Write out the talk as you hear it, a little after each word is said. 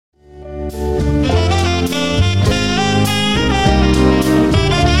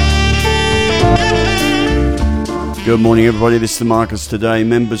Good morning, everybody. This is the Marcus Today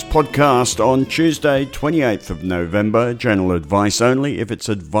Members Podcast on Tuesday, 28th of November. General advice only, if it's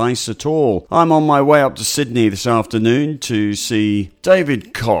advice at all. I'm on my way up to Sydney this afternoon to see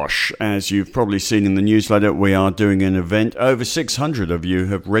David Koch. As you've probably seen in the newsletter, we are doing an event. Over 600 of you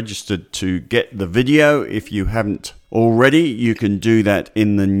have registered to get the video. If you haven't already, you can do that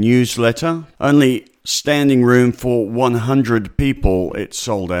in the newsletter. Only standing room for 100 people. It's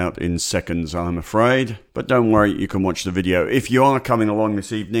sold out in seconds, I'm afraid. But don't worry, you can watch the video. If you are coming along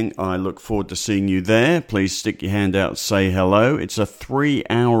this evening, I look forward to seeing you there. Please stick your hand out, say hello. It's a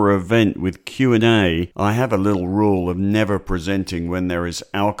 3-hour event with Q&A. I have a little rule of never presenting when there is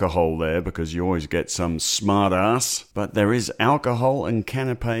alcohol there because you always get some smart ass. But there is alcohol and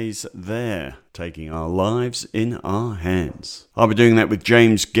canapes there, taking our lives in our hands. I'll be doing that with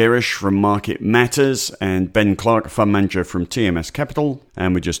James Gerish from Market Matters and Ben Clark, fund manager from TMS Capital.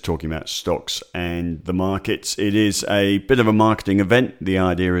 And we're just talking about stocks and the markets. It is a bit of a marketing event. The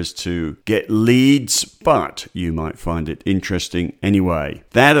idea is to get leads, but you might find it interesting anyway.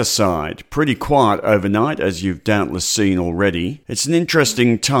 That aside, pretty quiet overnight, as you've doubtless seen already. It's an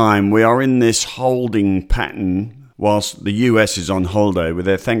interesting time. We are in this holding pattern whilst the US is on holiday with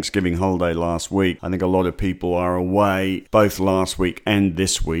their Thanksgiving holiday last week. I think a lot of people are away both last week and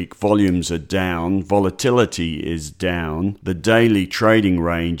this week. Volumes are down. Volatility is down. The daily trading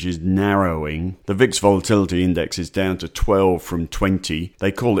range is narrowing. The VIX Volatility Index is down to 12 from 20.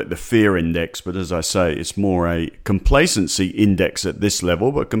 They call it the fear index, but as I say, it's more a complacency index at this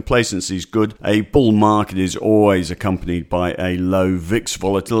level, but complacency is good. A bull market is always accompanied by a low VIX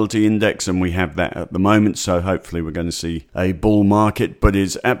Volatility Index, and we have that at the moment, so hopefully we're going to see a bull market, but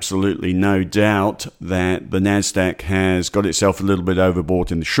is absolutely no doubt that the Nasdaq has got itself a little bit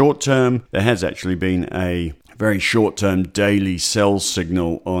overbought in the short term. There has actually been a very short-term daily sell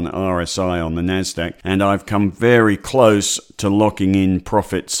signal on RSI on the Nasdaq, and I've come very close to locking in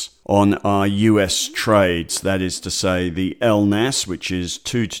profits on our US trades. That is to say the LNAS, which is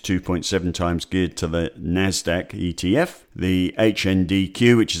 2 to 2.7 times geared to the Nasdaq ETF, the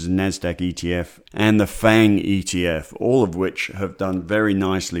HNDQ, which is a Nasdaq ETF, and the FANG ETF, all of which have done very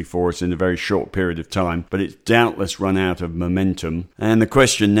nicely for us in a very short period of time, but it's doubtless run out of momentum. And the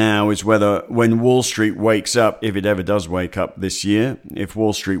question now is whether when Wall Street wakes up, if it ever does wake up this year, if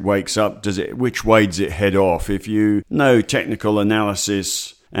Wall Street wakes up, which way does it head off? If you know technical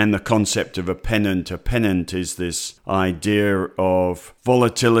analysis and the concept of a pennant is this idea of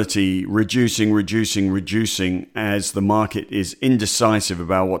volatility reducing as the market is indecisive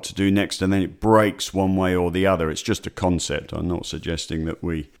about what to do next, and then it breaks one way or the other. It's just a concept. I'm not suggesting that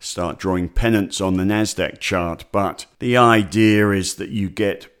we start drawing pennants on the Nasdaq chart, but the idea is that you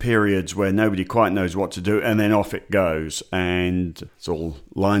get periods where nobody quite knows what to do, and then off it goes. And it's all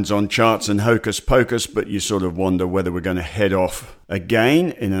lines on charts and hocus pocus, but you sort of wonder whether we're going to head off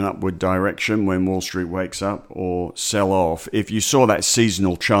again in an upward direction when Wall Street wakes up, or sell off. If you saw that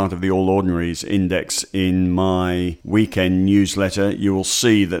seasonal chart of the All Ordinaries Index in my weekend newsletter, you will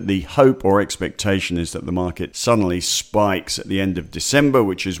see that the hope or expectation is that the market suddenly spikes at the end of December,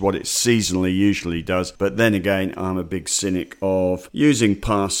 which is what it seasonally usually does. But then again, I'm a big cynic of using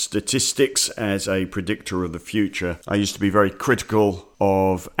past statistics as a predictor of the future. I used to be very critical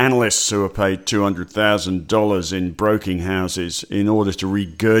of analysts who are paid $200,000 in broking houses in order to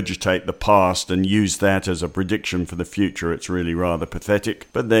regurgitate the past and use that as a prediction for the future. It's really rather pathetic.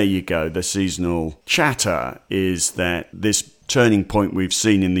 But there you go. The seasonal chatter is that this turning point we've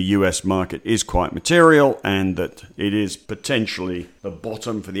seen in the US market is quite material, and that it is potentially the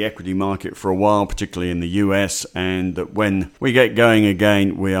bottom for the equity market for a while, particularly in the US, and that when we get going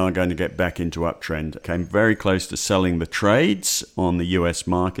again, we are going to get back into uptrend. Came very close to selling the trades on the US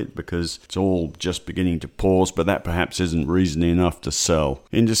market because it's all just beginning to pause, but that perhaps isn't reason enough to sell.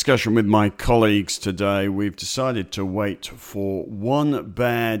 In discussion with my colleagues today, we've decided to wait for one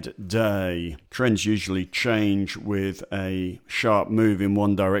bad day. Trends usually change with a sharp move in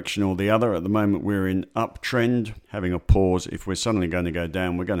one direction or the other. At the moment, we're in uptrend, having a pause. If we're suddenly going to go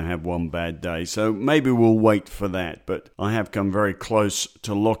down, we're going to have one bad day. So maybe we'll wait for that. But I have come very close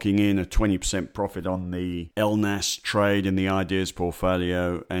to locking in a 20% profit on the LNAS trade in the ideas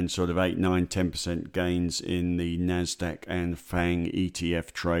portfolio, and sort of 8, 9, 10% gains in the Nasdaq and FANG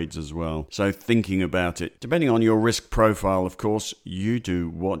ETF trades as well. So thinking about it, depending on your risk profile, of course, you do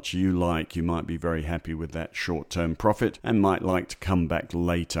what you like. You might be very happy with that short-term profit and might like to come back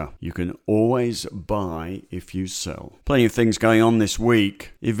later. You can always buy if you sell. Plenty of things going on this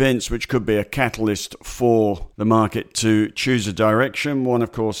week. Events which could be a catalyst for the market to choose a direction. One,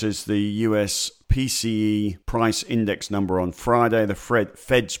 of course, is the US PCE price index number on Friday, the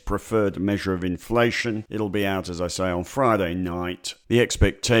Fed's preferred measure of inflation. It'll be out, as I say, on Friday night. The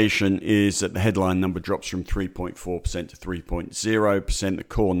expectation is that the headline number drops from 3.4% to 3.0%. The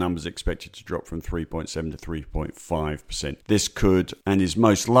core number is expected to drop from 3.7 to 3.5%. This could and is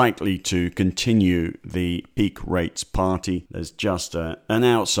most likely to continue the peak rates party. There's just an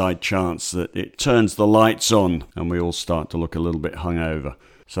outside chance that it turns the lights on and we all start to look a little bit hungover.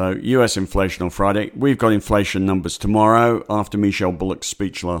 So, US inflation on Friday. We've got inflation numbers tomorrow. After Michelle Bullock's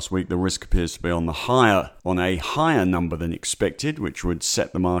speech last week, the risk appears to be on a higher number than expected, which would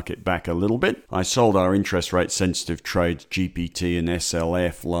set the market back a little bit. I sold our interest rate sensitive trades GPT and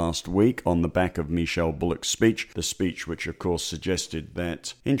SLF last week on the back of Michelle Bullock's speech. The speech which of course suggested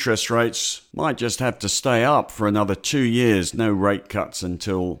that interest rates might just have to stay up for another 2 years. No rate cuts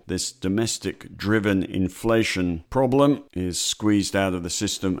until this domestic driven inflation problem is squeezed out of the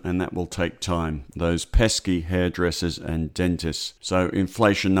system, and that will take time. Those pesky hairdressers and dentists. So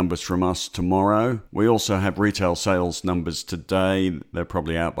inflation numbers from us tomorrow. We also have retail sales numbers today. They're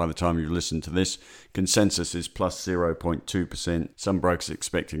probably out by the time you listen to this. Consensus is plus 0.2%. Some brokers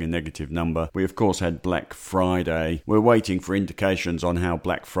expecting a negative number. We, of course, had Black Friday. We're waiting for indications on how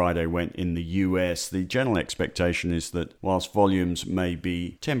Black Friday went in the US. The general expectation is that whilst volumes may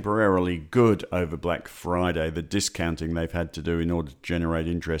be temporarily good over Black Friday, the discounting they've had to do in order to generate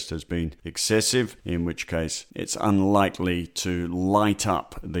interest has been excessive, in which case it's unlikely to light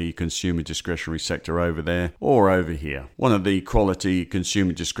up the consumer discretionary sector over there or over here. One of the quality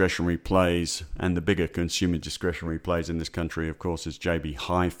consumer discretionary plays and the bigger consumer discretionary plays in this country, of course, is JB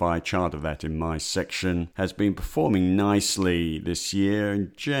Hi-Fi. Chart of that in my section. Has been performing nicely this year,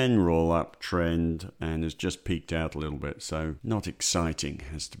 in general uptrend, and has just peaked out a little bit. So not exciting,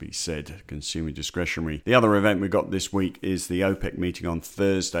 has to be said, consumer discretionary. The other event we got this week is the OPEC meeting on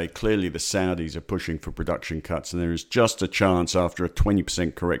Thursday. Clearly the Saudis are pushing for production cuts, and there is just a chance after a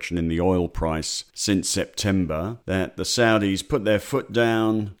 20% correction in the oil price since September that the Saudis put their foot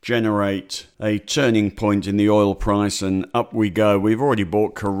down, generate a turning point in the oil price, and up we go. We've already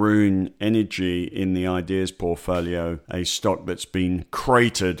bought Karoon Energy in the ideas portfolio, a stock that's been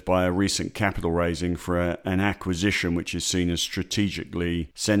cratered by a recent capital raising for an acquisition which is seen as strategically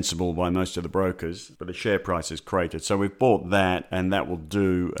sensible by most of the brokers, but the share price is cratered. So we've bought that, and that will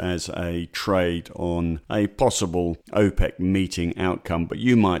do as a trade on a possible OPEC meeting outcome. But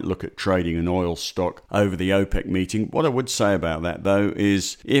you might look at trading an oil stock over the OPEC meeting. What I would say about that, though,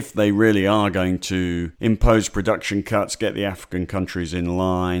 is if they really are going to impose production cuts, get the African countries in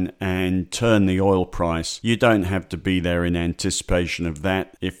line, and turn the oil price, you don't have to be there in anticipation of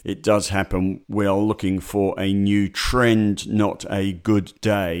that. If it does happen, we are looking for a new trend, not a good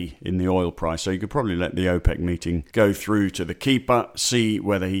day in the oil price. So you could probably let the OPEC meeting go through to the keeper, see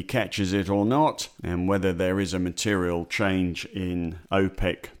whether he catches it or not, and whether there is a material change in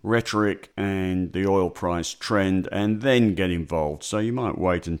OPEC rhetoric and the oil price trend, and then get involved. So you might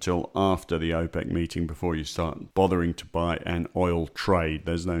wait until after the OPEC meeting before you start bothering to buy an oil trade.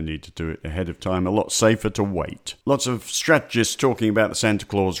 There's no need to do it ahead of time. A lot safer to wait. Lots of strategists talking about the Santa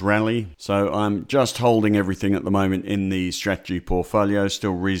Claus rally. So I'm just holding everything at the moment in the strategy portfolio.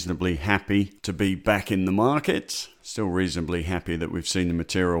 Still reasonably happy to be back in the market. Still reasonably happy that we've seen the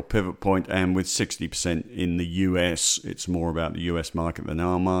material pivot point, and with 60% in the US, it's more about the US market than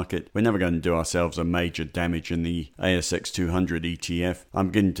our market. We're never going to do ourselves a major damage in the ASX 200 ETF. I'm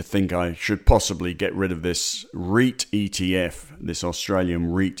beginning to think I should possibly get rid of this REIT ETF, this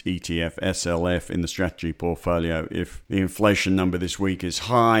Australian REIT ETF, SLF, in the strategy portfolio. If the inflation number this week is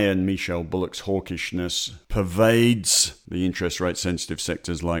high and Michelle Bullock's hawkishness pervades the interest rate sensitive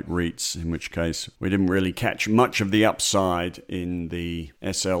sectors like REITs, in which case we didn't really catch much of the upside in the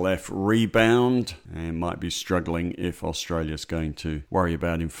SLF rebound, and might be struggling if Australia's going to worry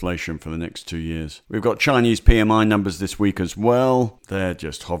about inflation for the next 2 years. We've got Chinese PMI numbers this week as well. They're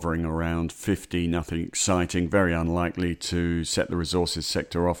just hovering around 50, nothing exciting, very unlikely to set the resources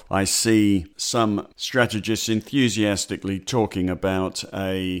sector off. I see some strategists enthusiastically talking about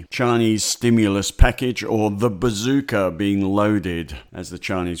a Chinese stimulus package, or the bazooka, being loaded as the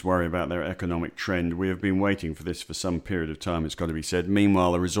Chinese worry about their economic trend. We have been waiting for this for some period of time, it's got to be said.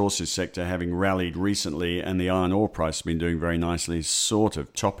 Meanwhile, the resources sector, having rallied recently, and the iron ore price has been doing very nicely, is sort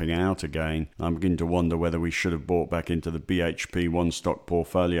of topping out again. I'm beginning to wonder whether we should have bought back into the BHP one stock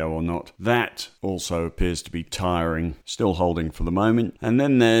portfolio or not. That also appears to be tiring. Still holding for the moment. And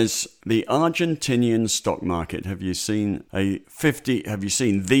then there's the Argentinian stock market. Have you seen the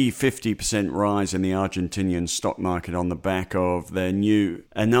 50% rise in the Argentinian stock market on the back of their new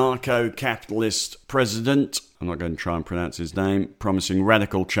anarcho-capitalist president? I'm not going to try and pronounce his name, promising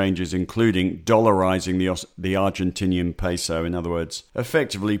radical changes, including dollarizing the Argentinian peso. In other words,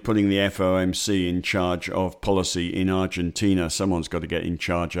 effectively putting the FOMC in charge of policy in Argentina. Someone's got to get in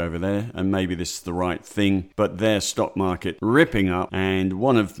charge over there, and maybe this is the right thing. But their stock market ripping up, and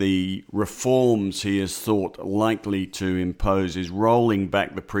one of the reforms he has thought likely to impose is rolling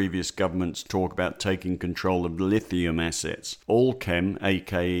back the previous government's talk about taking control of lithium assets. Allkem,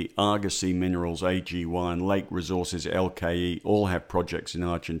 aka Argosy Minerals, AGY, and Lake Resources, LKE, all have projects in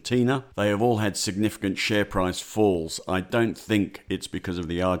Argentina. They have all had significant share price falls. I don't think it's because of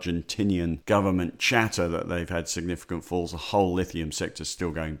the Argentinian government chatter that they've had significant falls. The whole lithium sector is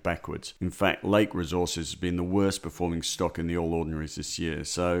still going backwards. In fact, Lake Resources has been the worst performing stock in the All Ordinaries this year.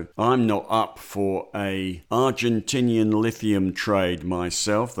 So I'm not up for a Argentinian lithium trade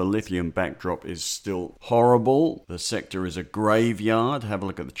myself. The lithium backdrop is still horrible. The sector is a graveyard. Have a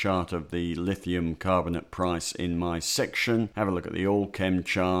look at the chart of the lithium carbonate price in my section. Have a look at the Allkem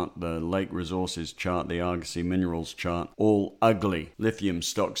chart, the Lake Resources chart, the Argosy Minerals chart. All ugly. Lithium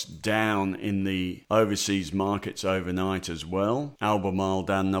stocks down in the overseas markets overnight as well. Albemarle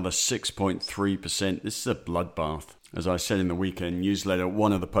down another 6.3%. This is a bloodbath. As I said in the weekend newsletter,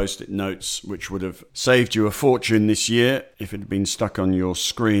 one of the post-it notes which would have saved you a fortune this year, if it had been stuck on your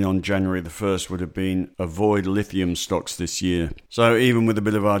screen on January the 1st, would have been avoid lithium stocks this year. So even with a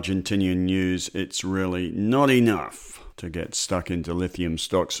bit of Argentinian news, it's really not enough to get stuck into lithium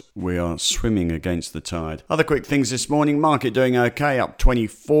stocks. We are swimming against the tide. Other quick things this morning. Market doing okay, up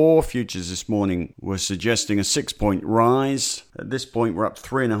 24. Futures this morning were suggesting a 6-point rise. At this point, we're up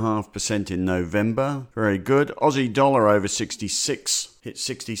 3.5% in November. Very good. Aussie dollar over 66. Hit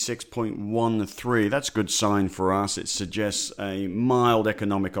 66.13. That's a good sign for us. It suggests a mild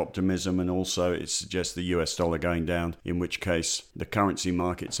economic optimism, and also it suggests the US dollar going down, in which case the currency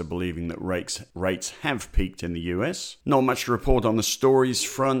markets are believing that rates have peaked in the US. Not much to report on the stories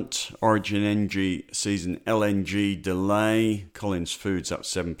front. Origin Energy sees an LNG delay. Collins Foods up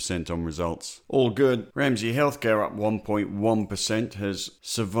 7% on results. All good. Ramsay Healthcare up 1.1%, has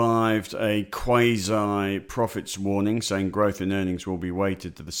survived a quasi-profits warning saying growth in earnings will be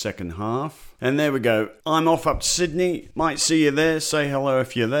weighted to the second half. And there we go. I'm off up to Sydney. Might see you there. Say hello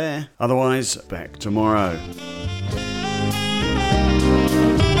if you're there. Otherwise, back tomorrow.